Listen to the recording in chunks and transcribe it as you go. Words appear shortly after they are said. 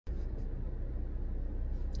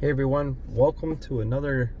Hey everyone, welcome to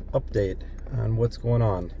another update on what's going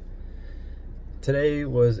on. Today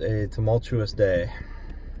was a tumultuous day.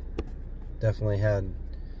 Definitely had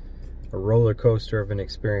a roller coaster of an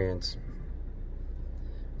experience.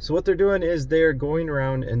 So what they're doing is they're going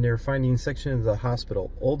around and they're finding sections of the hospital,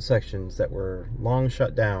 old sections that were long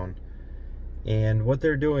shut down. And what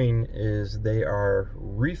they're doing is they are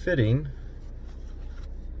refitting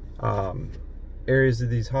areas of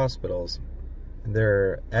these hospitals.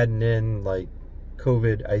 They're adding in like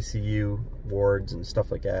COVID ICU wards and stuff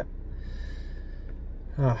like that.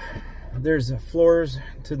 There's floors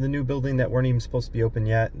to the new building that weren't even supposed to be open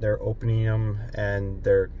yet. They're opening them, and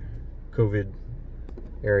they're COVID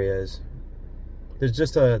areas. There's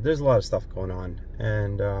a lot of stuff going on,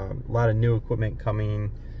 and a lot of new equipment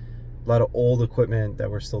coming, a lot of old equipment that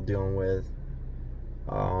we're still dealing with.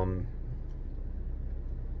 I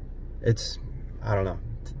don't know.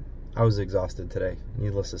 I was exhausted today,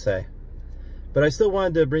 needless to say. But I still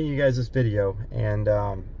wanted to bring you guys this video and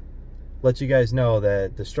let you guys know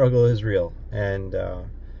that the struggle is real. And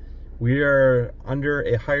we are under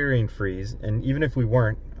a hiring freeze. And even if we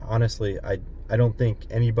weren't, honestly, I don't think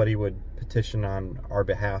anybody would petition on our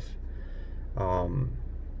behalf. I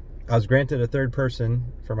was granted a third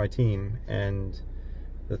person for my team. And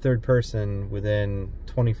the third person, within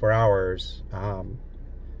 24 hours,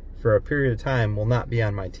 for a period of time, will not be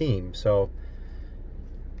on my team. So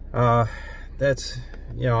that's,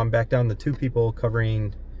 you know, I'm back down to 2 people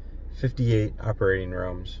covering 58 operating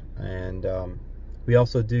rooms. And we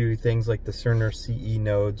also do things like the Cerner CE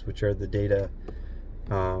nodes, which are the data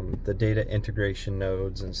integration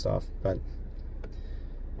nodes and stuff. But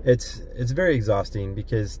it's very exhausting,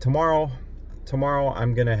 because tomorrow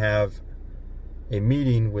I'm gonna have a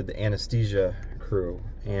meeting with the anesthesia crew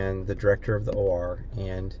and the director of the OR,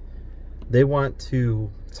 and they want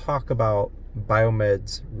to talk about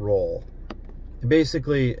Biomed's role.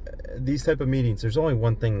 Basically, these type of meetings, there's only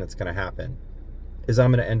one thing that's going to happen, is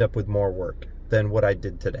I'm going to end up with more work than what I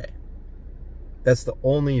did today. That's the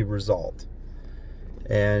only result.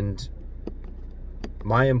 And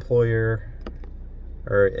my employer,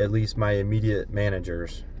 or at least my immediate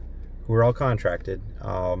managers, who are all contracted,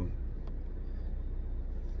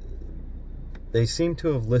 they seem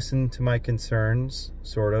to have listened to my concerns,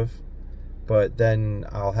 sort of. But then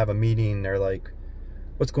I'll have a meeting, they're like,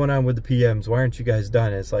 what's going on with the PMs? Why aren't you guys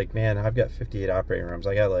done? It's like, man, I've got 58 operating rooms.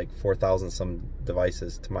 I got like 4,000 some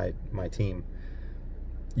devices to my team.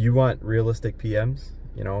 You want realistic PMs,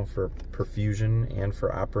 you know, for perfusion and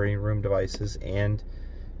for operating room devices and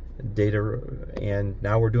data. And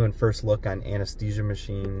now we're doing first look on anesthesia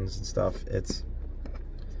machines and stuff. It's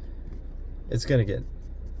going to get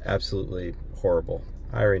absolutely horrible.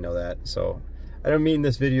 I already know that. So I don't mean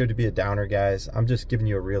this video to be a downer, guys. I'm just giving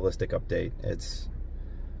you a realistic update.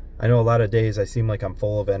 I know a lot of days I seem like I'm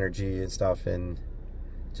full of energy and stuff, and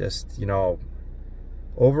just, you know,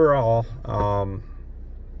 overall,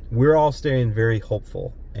 we're all staying very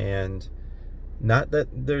hopeful. And not that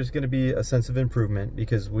there's going to be a sense of improvement,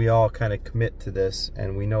 because we all kind of commit to this,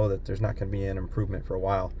 and we know that there's not going to be an improvement for a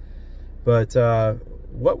while. But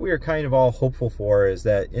what we are kind of all hopeful for is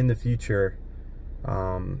that in the future,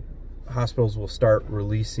 hospitals will start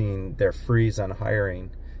releasing their freeze on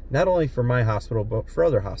hiring, not only for my hospital, but for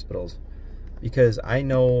other hospitals, because I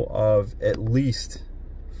know of at least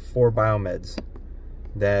 4 biomeds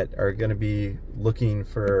that are going to be looking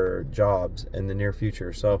for jobs in the near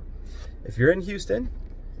future. So if you're in Houston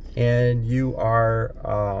and you are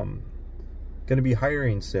going to be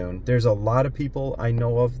hiring soon, there's a lot of people I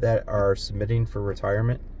know of that are submitting for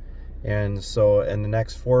retirement. And so in the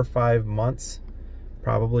next 4 or 5 months,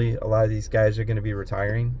 probably a lot of these guys are going to be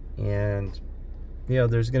retiring, and you know,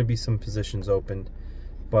 there's going to be some positions opened,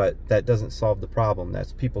 but that doesn't solve the problem.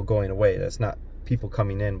 That's people going away. That's not people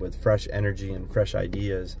coming in with fresh energy and fresh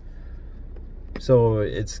ideas. So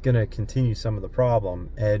it's going to continue some of the problem.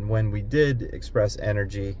 And when we did express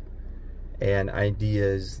energy and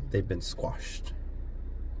ideas, they've been squashed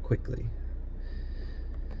quickly.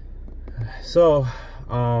 So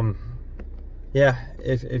yeah,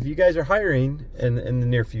 if you guys are hiring in the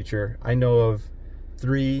near future, I know of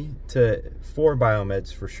 3 to 4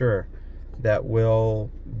 biomeds for sure that will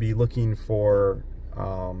be looking for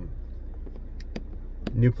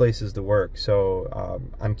new places to work. So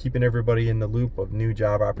I'm keeping everybody in the loop of new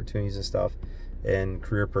job opportunities and stuff, and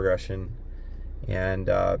career progression. And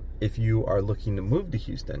if you are looking to move to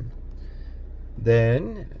Houston,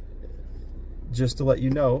 then just to let you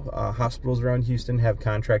know, hospitals around Houston have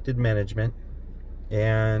contracted management.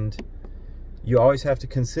 And you always have to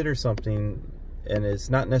consider something, and it's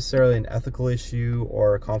not necessarily an ethical issue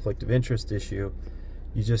or a conflict of interest issue.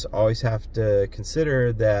 You just always have to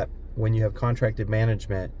consider that when you have contracted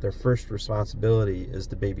management, their first responsibility is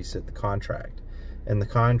to babysit the contract. And the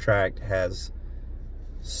contract has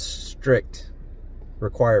strict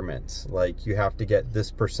requirements, like you have to get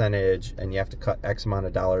this percentage and you have to cut X amount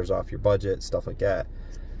of dollars off your budget, stuff like that.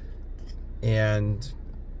 And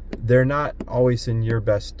they're not always in your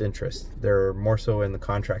best interest. They're more so in the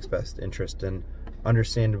contract's best interest, and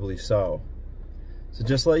understandably so. So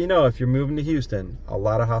just to let you know, if you're moving to Houston, a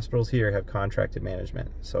lot of hospitals here have contracted management.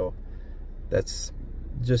 So that's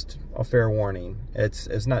just a fair warning.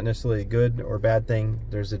 It's not necessarily a good or bad thing.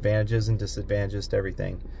 There's advantages and disadvantages to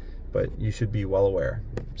everything, but you should be well aware.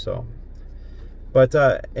 So, but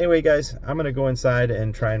anyway, guys, I'm gonna go inside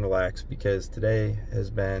and try and relax, because today has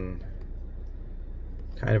been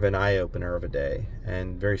kind of an eye-opener of a day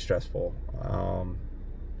and very stressful.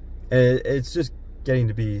 And it's just getting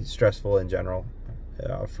to be stressful in general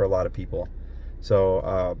for a lot of people.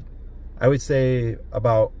 So I would say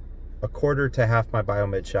about a quarter to half my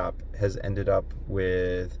Biomed shop has ended up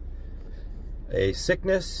with a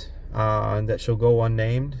sickness that shall go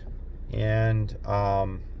unnamed. And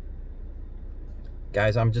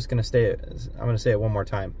guys, I'm gonna say it one more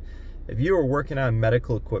time. If you are working on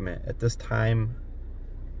medical equipment at this time,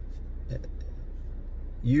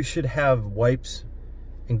 you should have wipes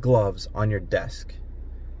and gloves on your desk.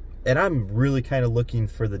 And I'm really kind of looking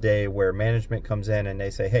for the day where management comes in and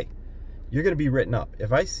they say, hey, you're going to be written up.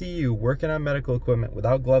 If I see you working on medical equipment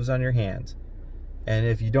without gloves on your hands, and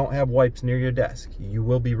if you don't have wipes near your desk, you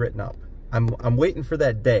will be written up. I'm waiting for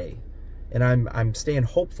that day, and I'm staying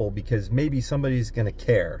hopeful, because maybe somebody's going to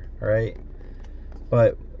care, all right?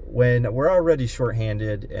 But when we're already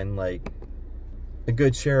shorthanded, and like a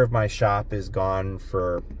good share of my shop is gone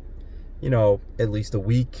for, you know, at least a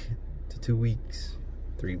week to 2 weeks,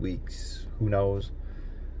 3 weeks, who knows,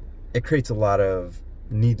 it creates a lot of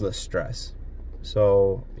needless stress.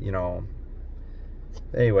 So, you know,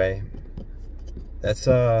 anyway, that's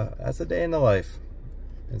a day in the life.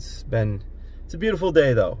 It's a beautiful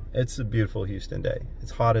day, though. It's a beautiful Houston day.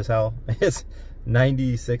 It's hot as hell. It's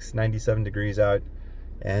 96, 97 degrees out,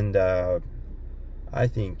 and I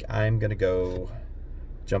think I'm gonna go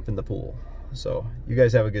jump in the pool. So you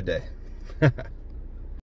guys have a good day.